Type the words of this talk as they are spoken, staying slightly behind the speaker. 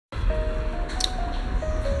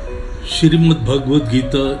Shrimad Bhagavad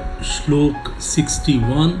Gita, Shloka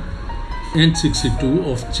 61 and 62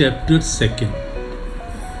 of chapter 2.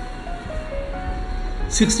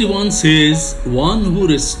 61 says, "One who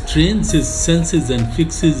restrains his senses and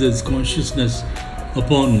fixes his consciousness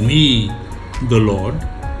upon me, the Lord,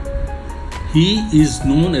 he is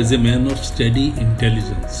known as a man of steady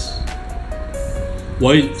intelligence."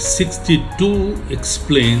 While 62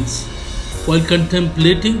 explains, while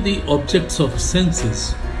contemplating the objects of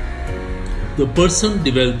senses, the person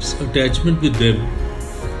develops attachment with them,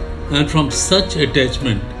 and from such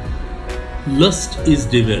attachment, lust is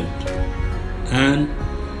developed, and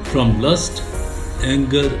from lust,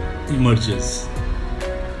 anger emerges.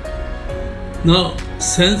 Now,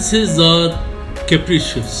 senses are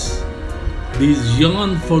capricious. These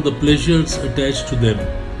yearn for the pleasures attached to them,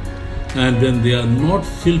 and when they are not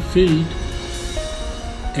fulfilled,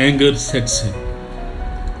 anger sets in.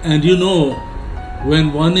 And you know, when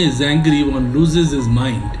one is angry, one loses his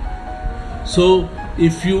mind. So,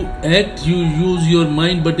 if you act, you use your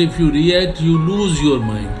mind, but if you react, you lose your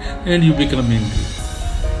mind and you become angry.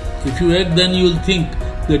 If you act, then you will think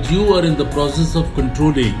that you are in the process of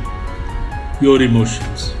controlling your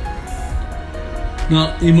emotions. Now,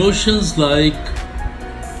 emotions like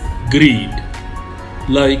greed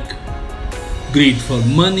for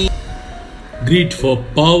money, greed for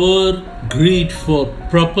power, greed for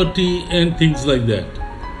property, and things like that.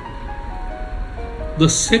 The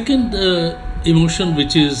second emotion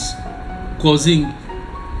which is causing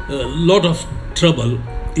a lot of trouble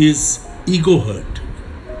is ego hurt.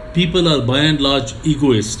 People are by and large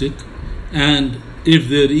egoistic, and if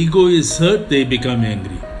their ego is hurt, they become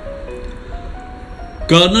angry.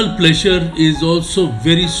 Carnal pleasure is also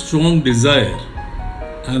very strong desire,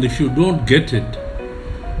 and if you don't get it,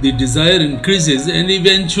 the desire increases and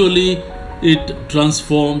eventually it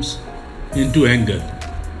transforms into anger.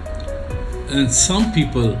 And some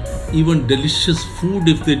people, even delicious food,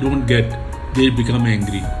 if they don't get, they become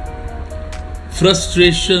angry.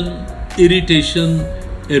 Frustration, irritation,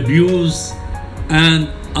 abuse, and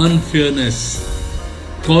unfairness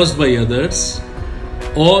caused by others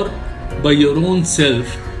or by your own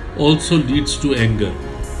self also leads to anger.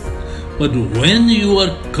 But when you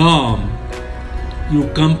are calm, you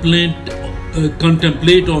contemplate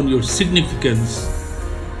on your significance,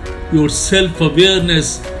 your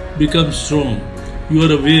self-awareness becomes strong. You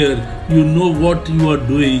are aware, you know what you are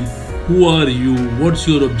doing, who are you, what's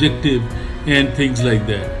your objective, and things like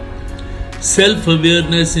that.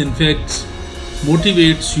 Self-awareness, in fact,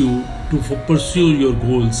 motivates you to pursue your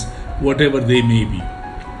goals, whatever they may be.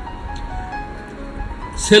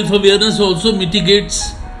 Self-awareness also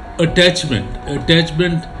mitigates attachment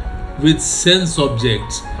with sense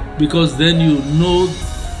objects, because then you know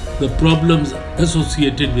the problems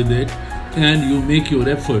associated with it and you make your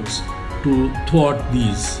efforts to thwart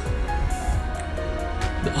these.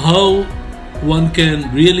 How one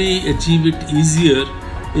can really achieve it easier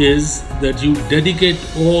is that you dedicate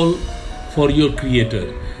all for your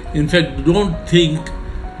Creator. In fact, don't think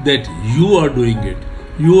that you are doing it.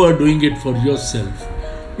 You are doing it for yourself.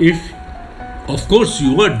 Of course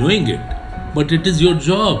you are doing it, but it is your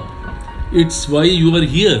job. It's why you are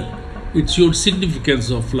here. It's your significance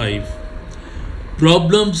of life.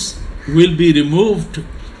 Problems will be removed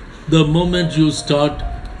the moment you start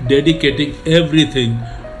dedicating everything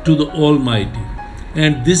to the Almighty.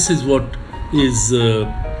 And this is what is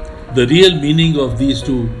the real meaning of these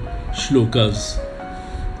two shlokas.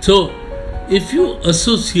 So, if you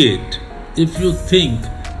associate, if you think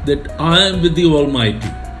that I am with the Almighty,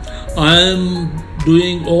 I am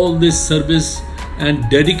doing all this service and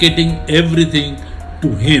dedicating everything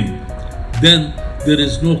to Him, then there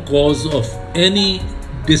is no cause of any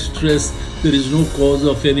distress, there is no cause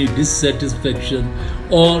of any dissatisfaction,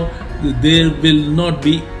 or there will not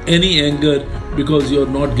be any anger because you are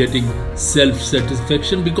not getting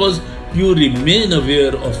self-satisfaction, because you remain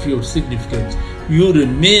aware of your significance. You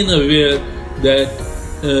remain aware that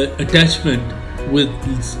attachment with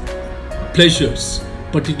pleasures,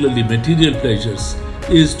 particularly material pleasures,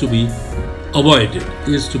 is to be avoided,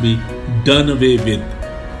 is to be done away with.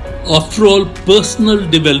 After all, personal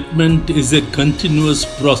development is a continuous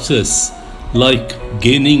process, like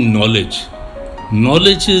gaining knowledge.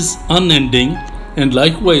 Knowledge is unending, and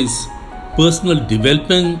likewise, personal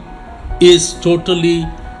development is totally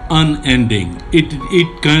unending. It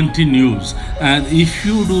continues, and if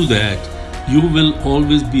you do that, you will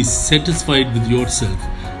always be satisfied with yourself.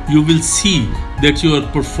 You will see that you are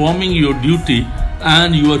performing your duty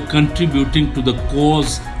and you are contributing to the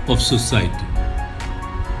cause of society.